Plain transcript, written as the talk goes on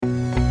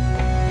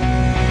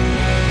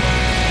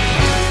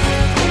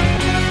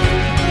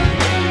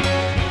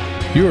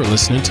You are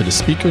listening to the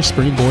Speaker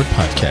Springboard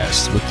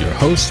Podcast with your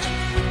host,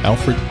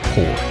 Alfred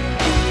Poor.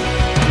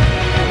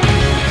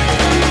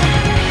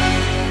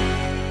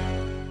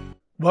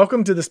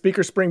 Welcome to the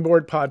Speaker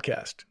Springboard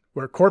Podcast,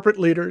 where corporate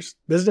leaders,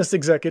 business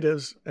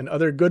executives, and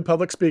other good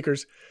public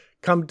speakers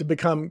come to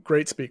become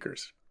great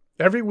speakers.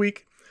 Every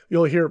week,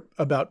 you'll hear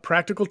about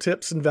practical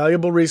tips and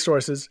valuable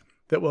resources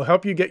that will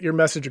help you get your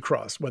message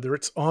across, whether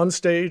it's on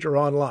stage or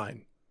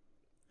online.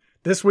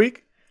 This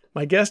week,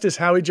 my guest is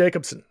Howie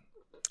Jacobson.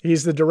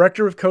 He's the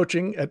Director of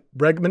Coaching at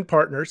Bregman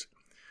Partners,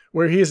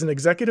 where he is an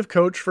executive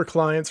coach for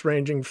clients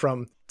ranging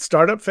from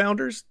startup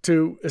founders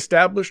to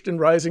established and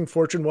rising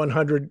Fortune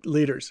 100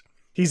 leaders.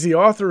 He's the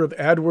author of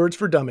AdWords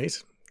for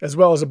Dummies, as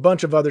well as a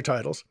bunch of other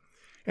titles,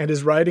 and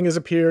his writing has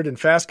appeared in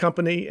Fast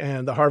Company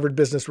and the Harvard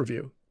Business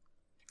Review.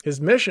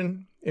 His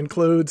mission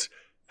includes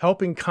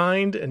helping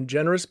kind and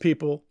generous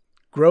people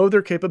grow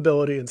their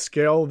capability and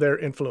scale their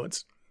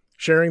influence,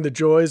 sharing the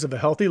joys of a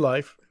healthy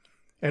life,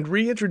 and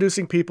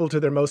reintroducing people to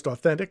their most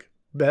authentic,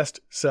 best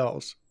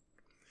selves.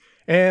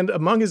 And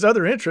among his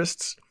other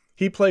interests,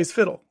 he plays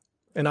fiddle,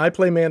 and I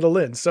play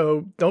mandolin,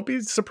 so don't be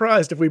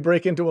surprised if we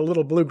break into a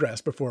little bluegrass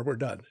before we're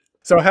done.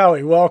 So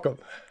Howie, welcome.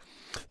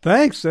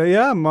 Thanks.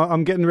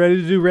 I'm getting ready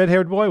to do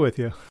Red-Haired Boy with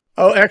you.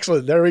 Oh,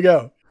 excellent. There we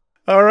go.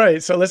 All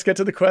right, so let's get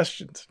to the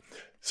questions.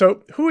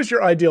 So who is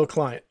your ideal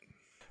client?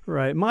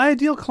 Right. My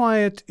ideal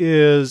client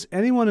is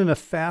anyone in a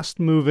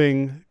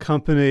fast-moving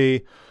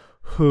company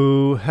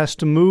who has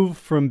to move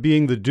from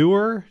being the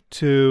doer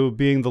to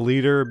being the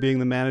leader, being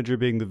the manager,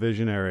 being the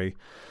visionary.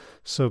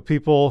 So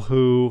people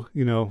who,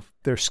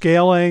 they're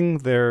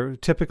scaling,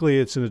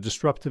 it's in a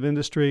disruptive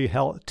industry,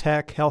 health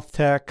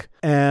tech,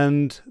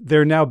 and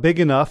they're now big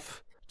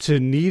enough to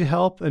need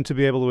help and to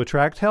be able to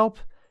attract help,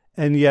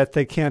 and yet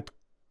they can't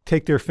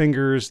take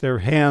their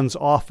hands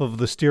off of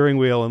the steering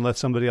wheel and let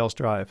somebody else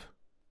drive.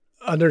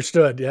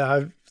 Understood. Yeah,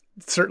 I've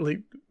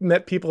certainly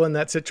met people in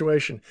that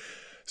situation.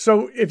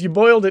 So if you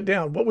boiled it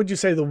down, what would you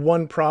say the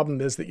one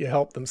problem is that you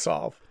help them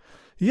solve?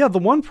 Yeah, the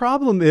one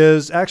problem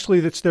is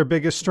actually that's their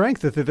biggest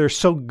strength, that they're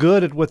so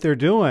good at what they're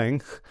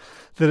doing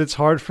that it's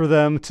hard for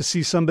them to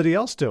see somebody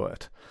else do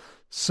it.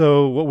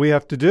 So what we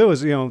have to do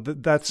is,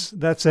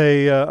 that's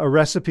a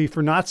recipe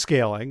for not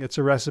scaling. It's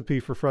a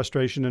recipe for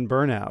frustration and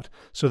burnout.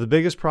 So the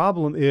biggest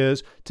problem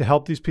is to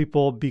help these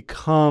people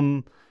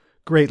become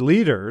great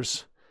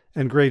leaders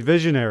and great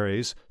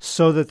visionaries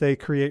so that they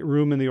create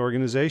room in the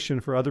organization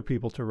for other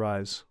people to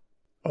rise.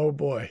 Oh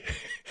boy,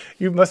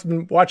 you must have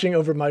been watching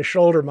over my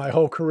shoulder my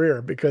whole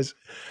career, because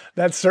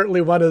that's certainly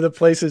one of the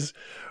places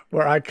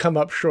where I come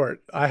up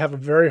short. I have a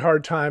very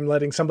hard time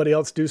letting somebody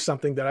else do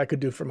something that I could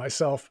do for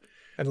myself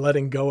and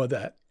letting go of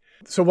that.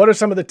 So what are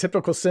some of the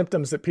typical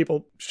symptoms that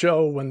people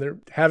show when they're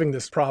having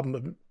this problem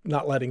of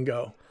not letting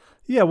go?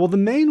 Yeah, well, the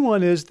main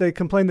one is they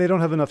complain they don't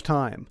have enough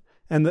time.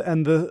 And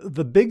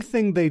the big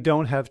thing they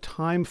don't have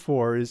time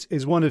for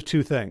is one of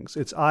two things.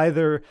 It's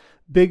either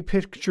big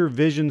picture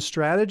vision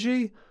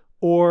strategy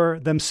or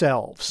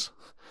themselves.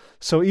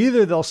 So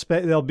either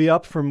they'll be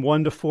up from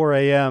 1 to 4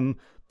 a.m.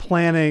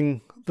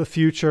 planning the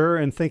future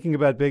and thinking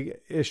about big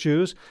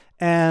issues,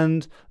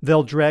 and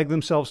they'll drag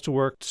themselves to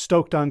work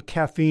stoked on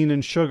caffeine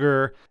and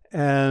sugar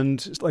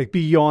and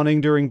be yawning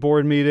during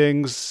board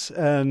meetings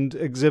and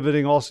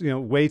exhibiting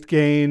also, weight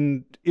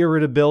gain,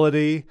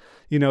 irritability.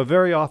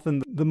 Very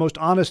often the most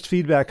honest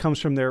feedback comes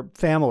from their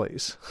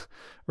families,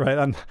 right,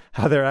 on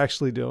how they're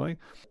actually doing.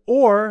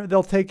 Or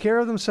they'll take care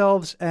of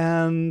themselves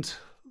and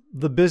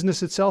the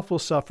business itself will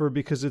suffer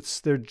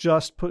because they're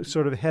just put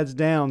sort of heads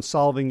down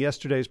solving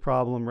yesterday's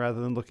problem rather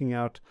than looking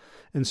out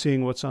and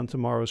seeing what's on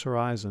tomorrow's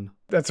horizon.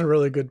 That's a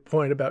really good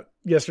point about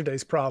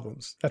yesterday's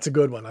problems. That's a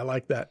good one. I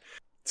like that.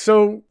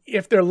 So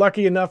if they're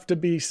lucky enough to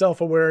be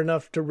self-aware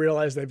enough to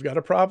realize they've got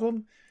a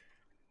problem,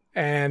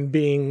 and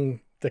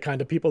being the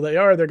kind of people they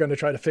are, they're going to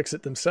try to fix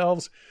it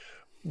themselves.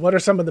 What are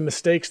some of the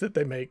mistakes that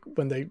they make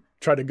when they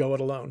try to go it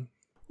alone?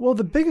 Well,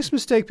 the biggest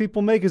mistake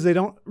people make is they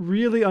don't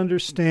really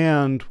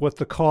understand what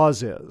the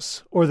cause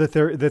is, or that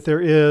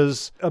there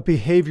is a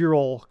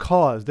behavioral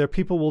cause.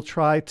 People will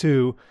try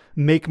to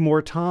make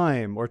more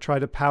time or try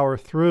to power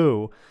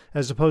through,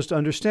 as opposed to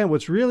understand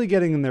what's really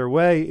getting in their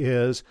way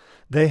is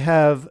they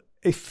have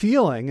a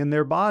feeling in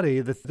their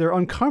body that they're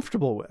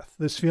uncomfortable with.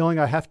 This feeling,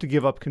 I have to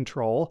give up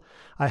control.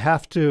 I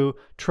have to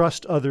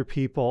trust other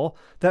people.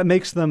 That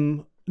makes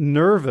them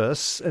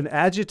nervous and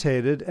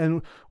agitated.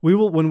 And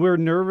when we're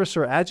nervous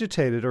or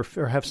agitated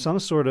or have some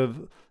sort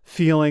of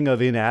feeling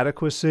of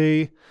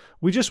inadequacy,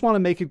 we just want to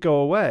make it go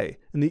away.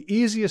 And the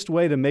easiest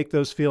way to make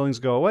those feelings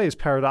go away is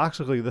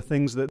paradoxically the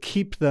things that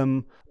keep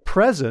them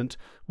present,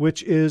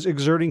 which is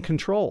exerting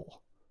control.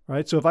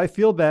 Right? So if I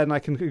feel bad and I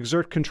can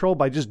exert control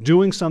by just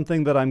doing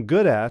something that I'm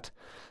good at,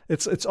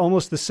 it's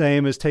almost the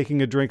same as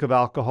taking a drink of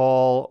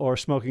alcohol or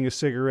smoking a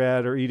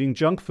cigarette or eating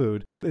junk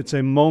food. It's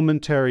a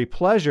momentary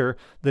pleasure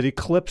that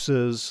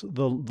eclipses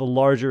the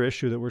larger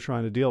issue that we're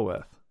trying to deal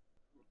with.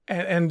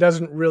 and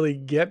doesn't really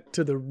get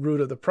to the root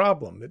of the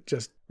problem. It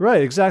just...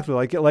 Right, exactly.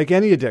 Like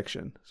any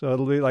addiction. So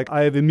it'll be like,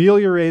 I have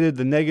ameliorated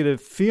the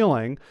negative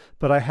feeling,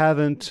 but I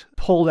haven't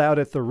pulled out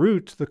at the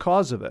root the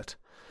cause of it.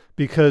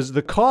 Because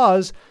the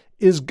cause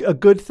is a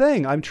good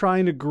thing. I'm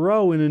trying to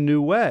grow in a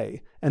new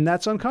way, and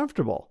that's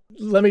uncomfortable.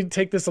 Let me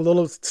take this a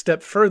little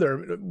step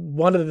further.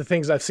 One of the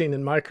things I've seen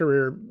in my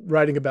career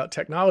writing about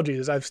technology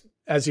is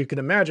as you can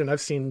imagine,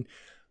 I've seen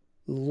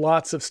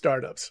lots of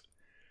startups.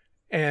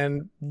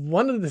 And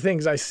one of the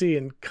things I see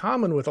in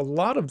common with a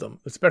lot of them,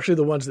 especially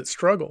the ones that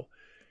struggle,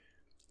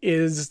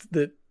 is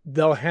that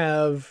they'll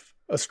have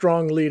a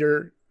strong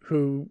leader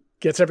who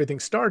gets everything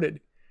started,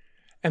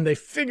 and they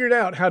figured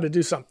out how to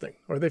do something,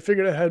 or they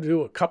figured out how to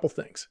do a couple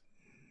things,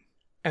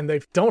 and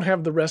they don't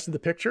have the rest of the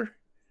picture,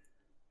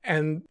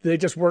 and they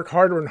just work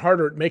harder and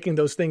harder at making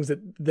those things that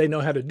they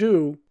know how to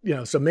do.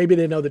 So maybe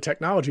they know the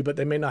technology, but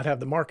they may not have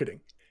the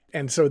marketing.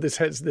 And so this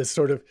has this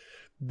sort of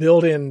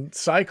built-in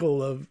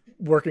cycle of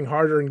working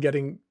harder and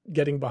getting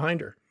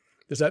behind her.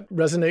 Does that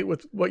resonate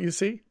with what you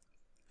see?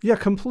 Yeah,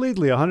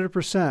 completely,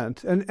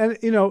 100%.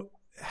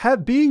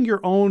 And being your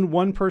own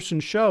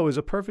one-person show is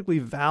a perfectly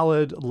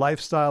valid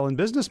lifestyle and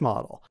business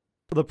model.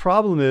 The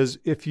problem is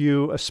if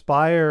you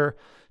aspire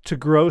to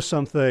grow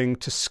something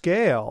to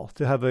scale,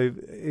 to have a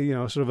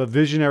sort of a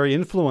visionary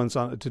influence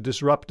on it, to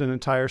disrupt an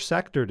entire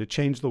sector, to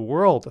change the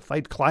world, to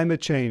fight climate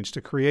change,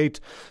 to create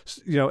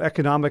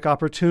economic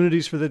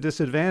opportunities for the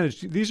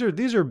disadvantaged. These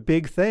are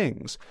big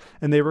things,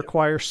 and they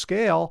require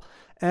scale,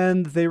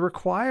 and they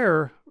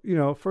require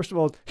first of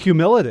all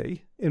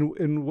humility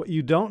in what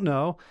you don't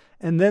know,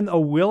 and then a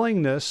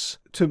willingness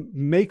to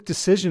make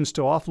decisions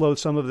to offload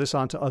some of this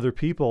onto other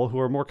people who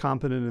are more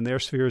competent in their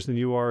spheres than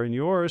you are in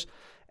yours,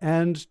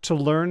 and to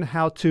learn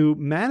how to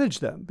manage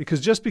them.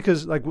 Because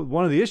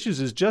one of the issues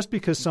is just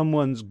because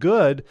someone's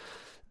good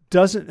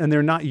and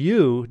they're not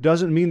you,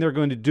 doesn't mean they're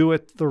going to do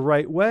it the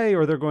right way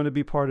or they're going to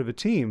be part of a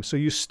team. So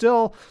you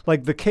still,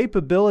 the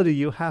capability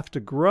you have to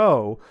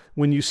grow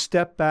when you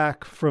step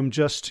back from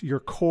just your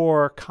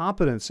core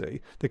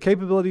competency, the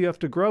capability you have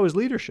to grow is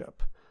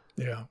leadership.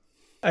 Yeah.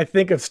 I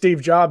think of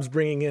Steve Jobs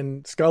bringing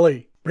in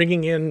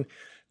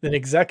an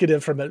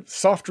executive from a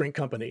soft drink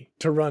company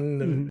to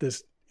run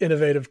this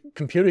innovative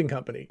computing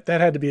company. That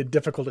had to be a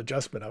difficult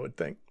adjustment, I would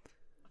think.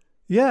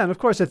 Yeah, and of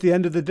course, at the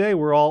end of the day,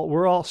 we're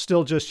all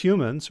still just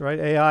humans, right?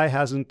 AI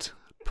hasn't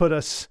put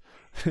us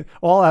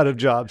all out of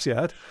jobs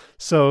yet.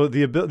 So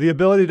the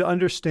ability to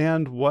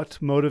understand what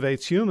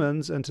motivates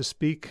humans and to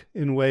speak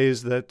in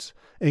ways that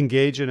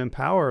engage and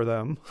empower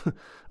them,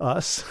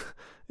 us,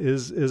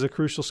 is a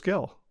crucial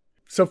skill.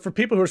 So for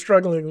people who are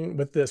struggling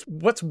with this,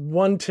 what's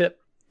one tip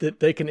that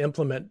they can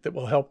implement that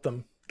will help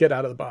them get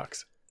out of the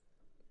box?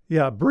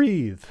 Yeah,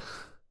 breathe,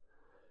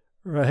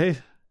 right?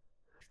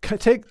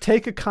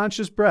 Take a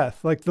conscious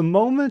breath. Like the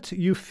moment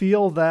you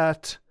feel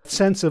that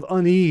sense of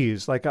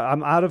unease, like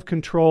I'm out of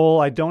control,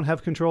 I don't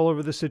have control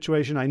over the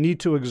situation, I need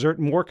to exert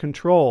more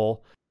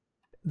control,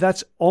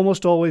 that's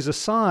almost always a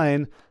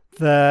sign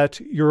that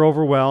you're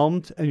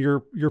overwhelmed and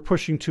you're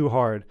pushing too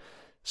hard.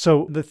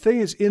 So the thing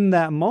is, in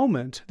that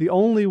moment, the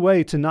only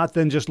way to not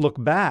then just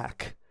look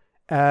back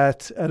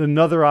at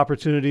another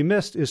opportunity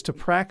missed is to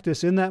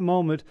practice in that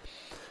moment,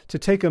 to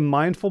take a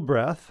mindful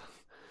breath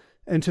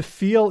and to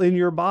feel in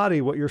your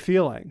body what you're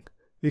feeling.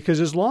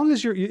 Because as long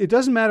as it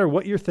doesn't matter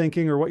what you're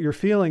thinking or what you're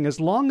feeling, as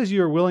long as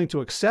you're willing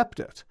to accept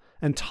it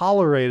and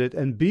tolerate it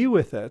and be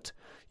with it,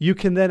 you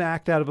can then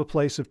act out of a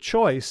place of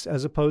choice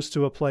as opposed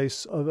to a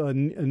place of a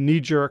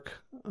knee-jerk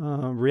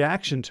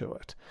reaction to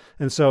it.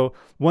 And so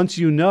once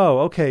you know,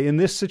 okay, in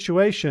this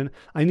situation,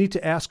 I need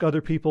to ask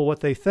other people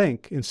what they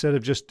think instead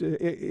of just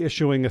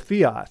issuing a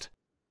fiat.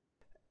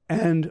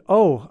 And,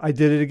 I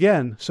did it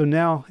again. So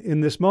now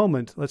in this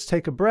moment, let's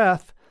take a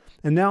breath.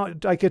 And now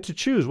I get to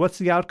choose. What's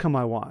the outcome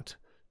I want?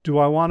 Do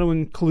I want to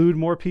include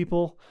more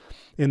people?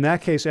 In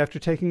that case, after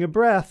taking a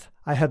breath,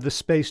 I have the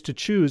space to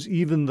choose,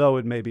 even though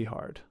it may be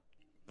hard.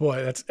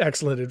 Boy, that's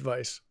excellent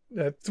advice.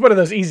 It's one of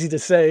those easy to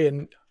say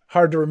and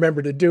hard to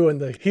remember to do in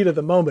the heat of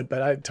the moment,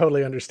 but I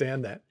totally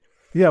understand that.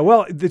 Yeah,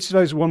 well,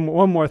 it's one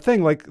more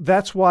thing.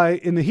 That's why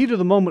in the heat of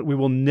the moment, we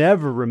will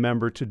never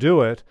remember to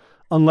do it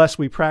unless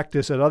we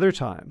practice at other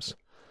times.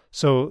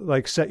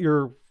 So set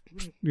your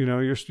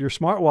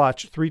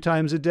smartwatch 3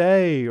 times a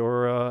day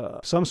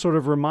or some sort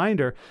of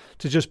reminder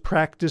to just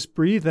practice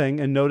breathing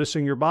and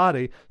noticing your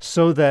body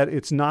so that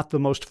it's not the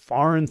most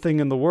foreign thing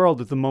in the world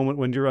at the moment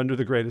when you're under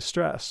the greatest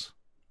stress.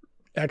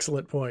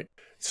 Excellent point.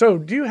 So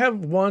do you have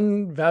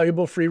one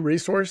valuable free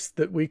resource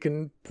that we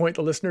can point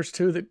the listeners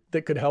to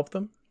that could help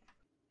them?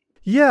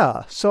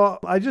 Yeah. So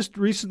I just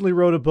recently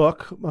wrote a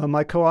book.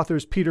 My co-author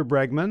is Peter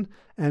Bregman,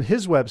 and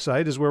his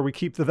website is where we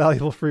keep the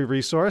valuable free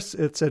resource.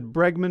 It's at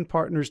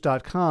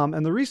bregmanpartners.com.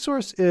 And the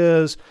resource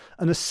is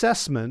an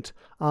assessment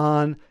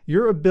on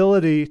your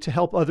ability to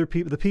help other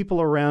people, the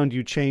people around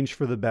you, change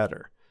for the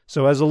better.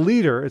 So as a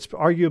leader, it's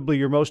arguably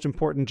your most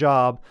important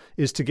job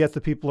is to get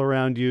the people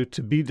around you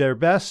to be their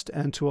best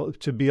and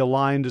to be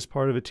aligned as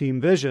part of a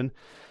team vision.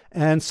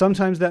 And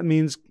sometimes that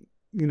means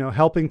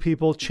helping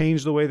people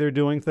change the way they're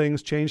doing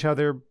things, change how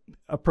they're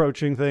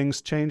approaching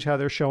things, change how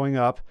they're showing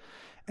up.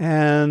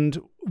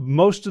 And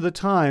most of the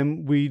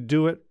time we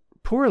do it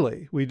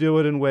poorly. We do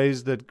it in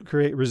ways that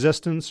create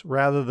resistance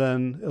rather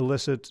than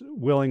elicit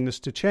willingness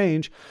to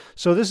change.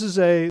 So this is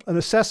an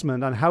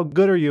assessment on how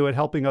good are you at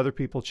helping other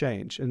people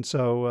change. And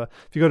so if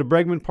you go to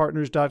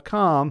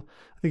bregmanpartners.com,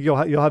 I think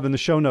you'll have in the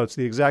show notes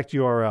the exact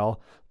URL,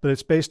 but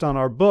it's based on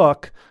our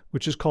book,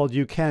 which is called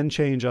You Can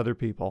Change Other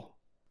People.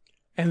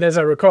 And as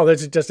I recall,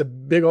 there's just a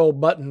big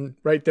old button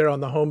right there on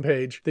the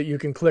homepage that you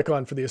can click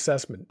on for the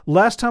assessment.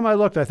 Last time I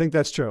looked, I think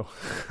that's true.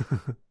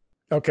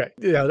 Okay.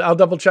 Yeah, I'll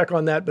double check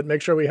on that, but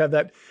make sure we have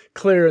that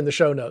clear in the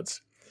show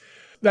notes.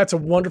 That's a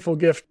wonderful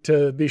gift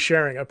to be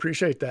sharing. I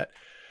appreciate that.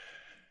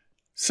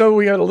 So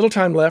we got a little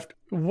time left.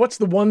 What's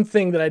the one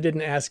thing that I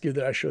didn't ask you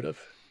that I should have?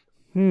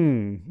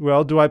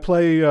 Well, do I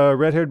play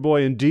red-haired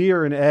boy in D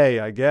or in A,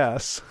 I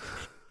guess?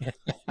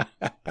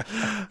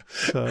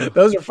 So,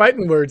 those are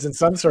fighting words in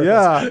some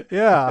circles.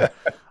 Yeah.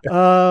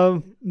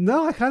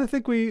 No, I kind of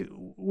think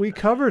we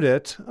covered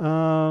it.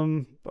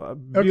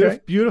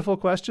 Beautiful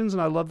questions,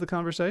 and I love the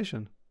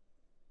conversation.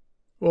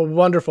 Well,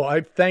 wonderful.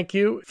 I thank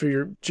you for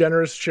your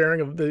generous sharing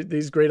of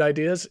these great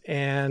ideas,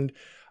 and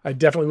I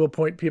definitely will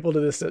point people to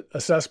this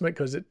assessment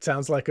because it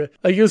sounds like a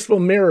useful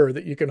mirror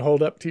that you can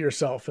hold up to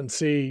yourself and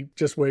see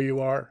just where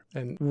you are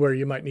and where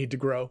you might need to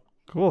grow.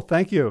 Cool.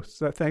 Thank you.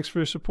 Thanks for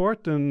your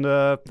support, and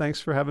thanks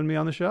for having me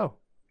on the show.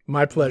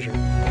 My pleasure.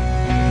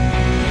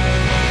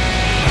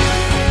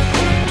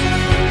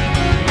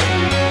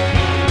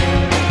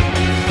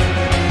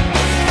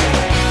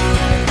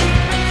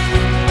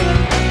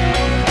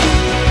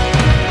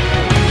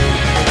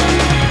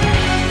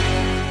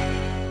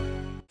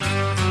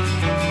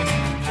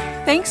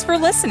 Thanks for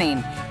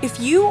listening. If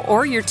you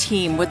or your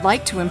team would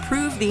like to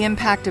improve the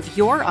impact of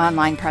your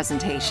online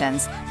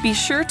presentations, be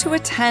sure to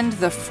attend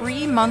the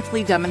free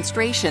monthly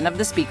demonstration of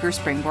the Speaker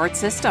Springboard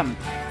system.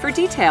 For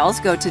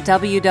details, go to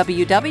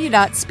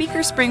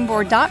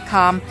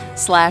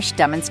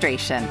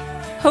www.speakerspringboard.com/demonstration.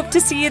 Hope to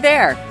see you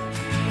there.